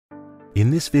In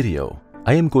this video,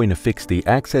 I am going to fix the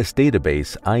Access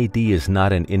Database ID is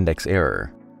not an index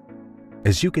error.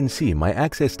 As you can see, my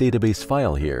Access Database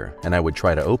file here, and I would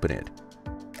try to open it.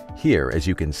 Here, as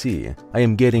you can see, I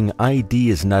am getting ID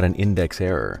is not an index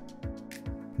error.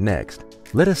 Next,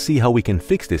 let us see how we can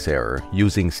fix this error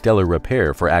using Stellar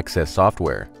Repair for Access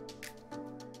software.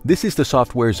 This is the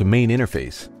software's main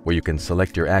interface, where you can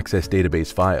select your Access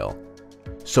Database file.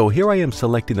 So here I am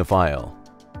selecting the file.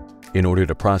 In order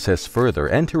to process further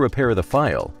and to repair the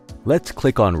file, let's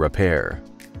click on Repair.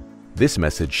 This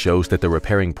message shows that the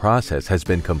repairing process has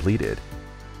been completed.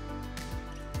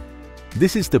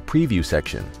 This is the Preview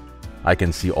section. I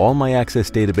can see all my Access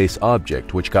Database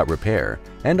object which got repair,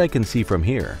 and I can see from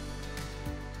here.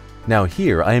 Now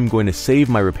here I am going to save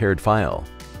my repaired file.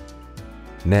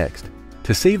 Next,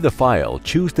 to save the file,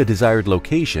 choose the desired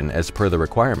location as per the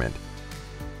requirement.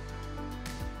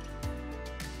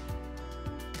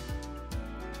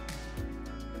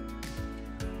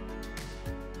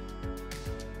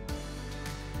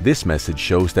 This message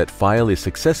shows that file is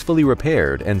successfully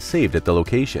repaired and saved at the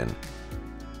location.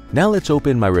 Now let's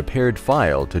open my repaired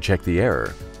file to check the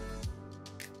error.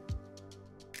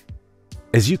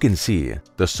 As you can see,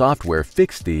 the software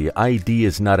fixed the ID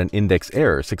is not an index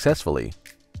error successfully.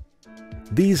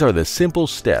 These are the simple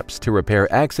steps to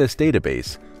repair Access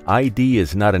Database ID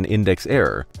is not an index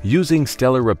error using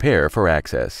Stellar Repair for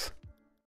Access.